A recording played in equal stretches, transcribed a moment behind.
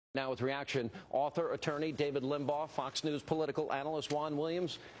Now with reaction, author, attorney David Limbaugh, Fox News political analyst Juan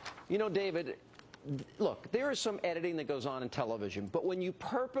Williams. You know, David, look, there is some editing that goes on in television, but when you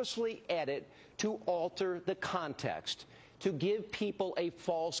purposely edit to alter the context, to give people a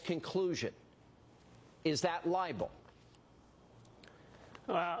false conclusion, is that libel?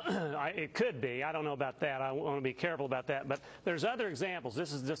 Well, it could be. I don't know about that. I want to be careful about that. But there's other examples.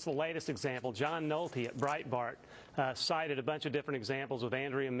 This is just the latest example. John Nolte at Breitbart cited a bunch of different examples with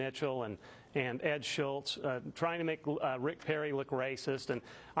Andrea Mitchell and Ed Schultz trying to make Rick Perry look racist. And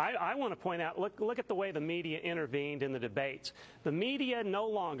I want to point out, look at the way the media intervened in the debates. The media no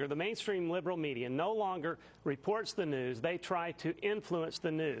longer, the mainstream liberal media, no longer reports the news. They try to influence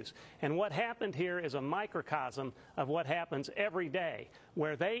the news. And what happened here is a microcosm of what happens every day,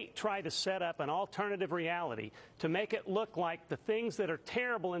 where they try to set up an alternative reality to make it look like the things that are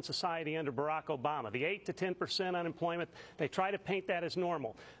terrible in society under Barack Obama, the 8 to 10% unemployment, they try to paint that as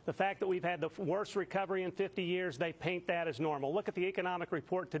normal. The fact that we've had the worst recovery in 50 years, they paint that as normal. Look at the economic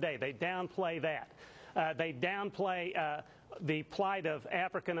report today. They downplay that. They downplay the plight of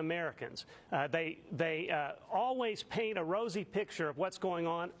African Americans. They always paint a rosy picture of what's going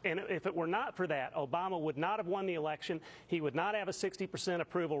on, and if it were not for that, Obama would not have won the election. He would not have a 60%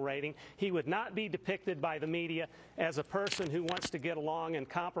 approval rating. He would not be depicted by the media as a person who wants to get along and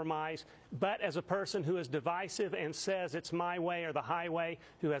compromise, but as a person who is divisive and says it's my way or the highway,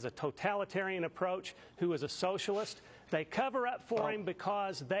 who has a totalitarian approach, who is a socialist. They cover up for him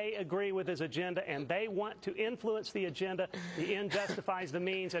because they agree with his agenda and they want to influence the agenda. The end justifies the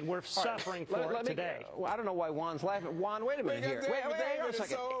means, and we're suffering for it today. Well, I don't know why Juan's laughing. Juan, wait a minute here. David is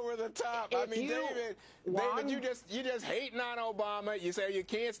so over the top. I mean, David, you just hating on Obama. You say you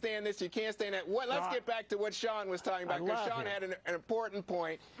can't stand this, you can't stand that. Let's get back to what Sean was talking about, because Sean had an important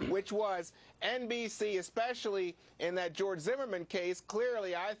point, which was NBC, especially in that George Zimmerman case,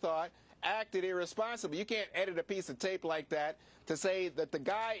 clearly, I thought, acted irresponsibly. You can't edit a piece of tape like that to say that the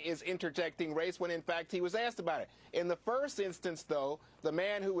guy is interjecting race when, in fact, he was asked about it. In the first instance, though, the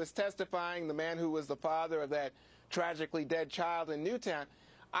man who was testifying, the man who was the father of that tragically dead child in Newtown,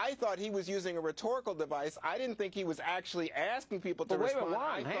 I thought he was using a rhetorical device. I didn't think he was actually asking people to respond.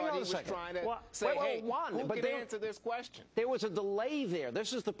 I thought he was trying to say, hey, who can answer this question? There was a delay there.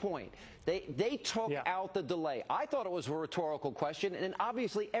 This is the point. They took out the delay. I thought it was a rhetorical question, and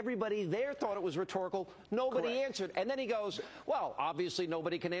obviously everybody there thought it was rhetorical. Nobody answered. And then he goes, well, obviously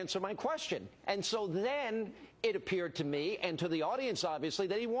nobody can answer my question. And so then it appeared to me and to the audience, obviously,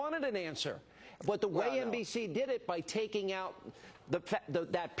 that he wanted an answer. But the way NBC did it, by taking out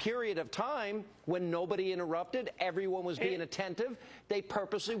that period of time when nobody interrupted, everyone was being attentive, they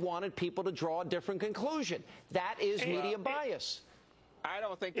purposely wanted people to draw a different conclusion. That is media bias. I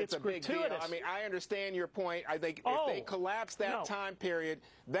don't think it's a big deal. I mean, I understand your point. I think if they collapse that time period,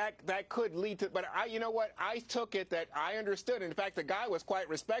 that could lead to. But you know what? I took it that I understood. In fact, the guy was quite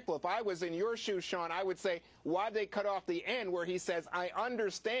respectful. If I was in your shoes, Sean, I would say, why'd they cut off the end where he says, I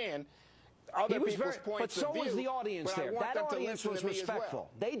understand other people's points of view, but so was the audience there. That audience was respectful.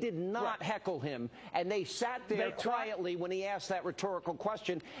 They did not heckle him, and they sat there quietly when he asked that rhetorical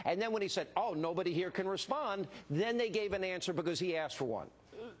question, and then when he said, oh, nobody here can respond, then they gave an answer because he asked for one.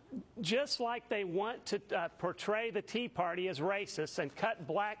 Just like they want to portray the Tea Party as racist and cut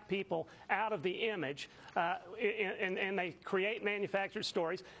black people out of the image, and they create manufactured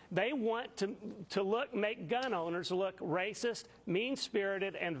stories, they want to make gun owners look racist,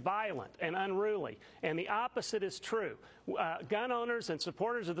 mean-spirited, and violent and unruly. And the opposite is true. Gun owners and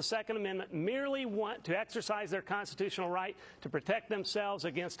supporters of the Second Amendment merely want to exercise their constitutional right to protect themselves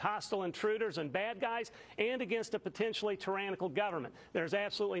against hostile intruders and bad guys and against a potentially tyrannical government. There's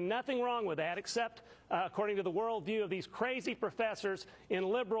absolutely nothing wrong with that, except according to the worldview of these crazy professors in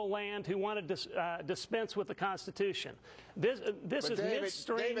liberal land who want to dispense with the Constitution. This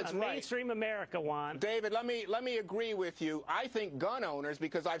is mainstream America, Juan. David, let me agree with you. I think gun owners,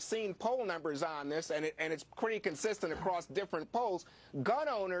 because I've seen poll numbers on this, and it's pretty consistent across different polls. Gun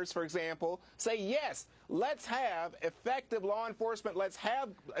owners, for example, say yes, let's have effective law enforcement. Let's have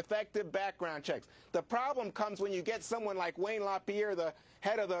effective background checks. The problem comes when you get someone like Wayne LaPierre, the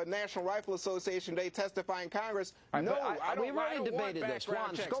head of the National Rifle Association, they testify in Congress. I don't want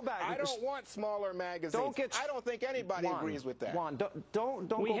background checks. Go back. I don't want smaller magazines. I don't think anybody agrees with that. Juan, don't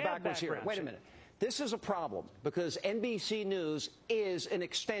go backwards here. Wait a minute. This is a problem because NBC News is an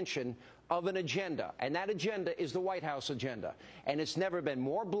extension of an agenda, and that agenda is the White House agenda. And it's never been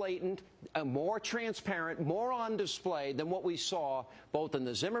more blatant, more transparent, more on display than what we saw both in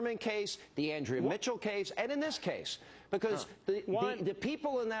the Zimmerman case, the Andrea Mitchell case, and in this case. Because the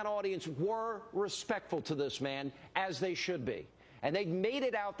people in that audience were respectful to this man, as they should be. And they made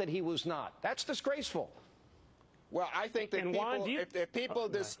it out that he was not. That's disgraceful. Well, I think that people, Juan, if people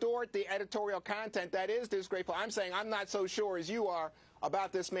distort the editorial content, that is disgraceful. I'm saying I'm not so sure as you are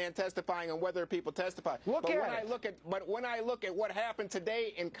about this man testifying and whether people testify. But when I look at what happened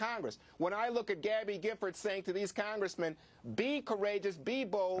today in Congress, when I look at Gabby Giffords saying to these congressmen, be courageous, be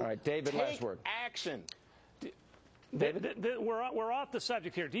bold, all right, David, take last word. action. We're off the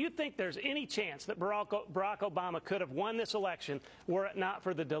subject here. Do you think there's any chance that Barack Obama could have won this election were it not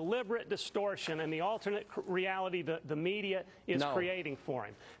for the deliberate distortion and the alternate reality the media is creating for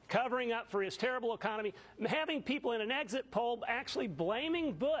him? Covering up for his terrible economy, having people in an exit poll actually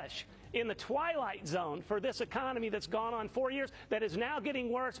blaming Bush in the twilight zone for this economy that's gone on 4 years, that is now getting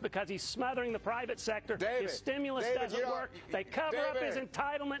worse because he's smothering the private sector. His stimulus doesn't work. They cover up his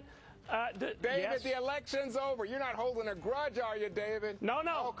entitlement. David, yes. The election's over. You're not holding a grudge, are you, David? No.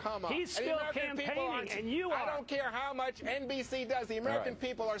 Oh, come on. He's still campaigning, and you are. I don't care how much NBC does. The American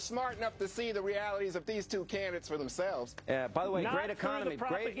people are smart enough to see the realities of these two candidates for themselves. By the way, not great economy. Through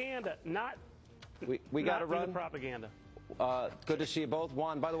the propaganda. We got to run. The propaganda. Good to see you both.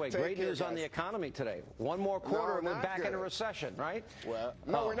 Juan, by the way, great news on the economy today. One more quarter and we're back in a recession, right? Well,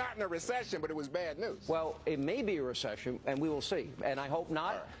 no, we're not in a recession, but it was bad news. Well, it may be a recession, and we will see. And I hope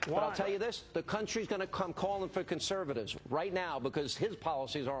not. Right. But I'll tell you this, the country's going to come calling for conservatives right now because his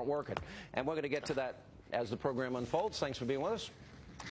policies aren't working. And we're going to get to that as the program unfolds. Thanks for being with us.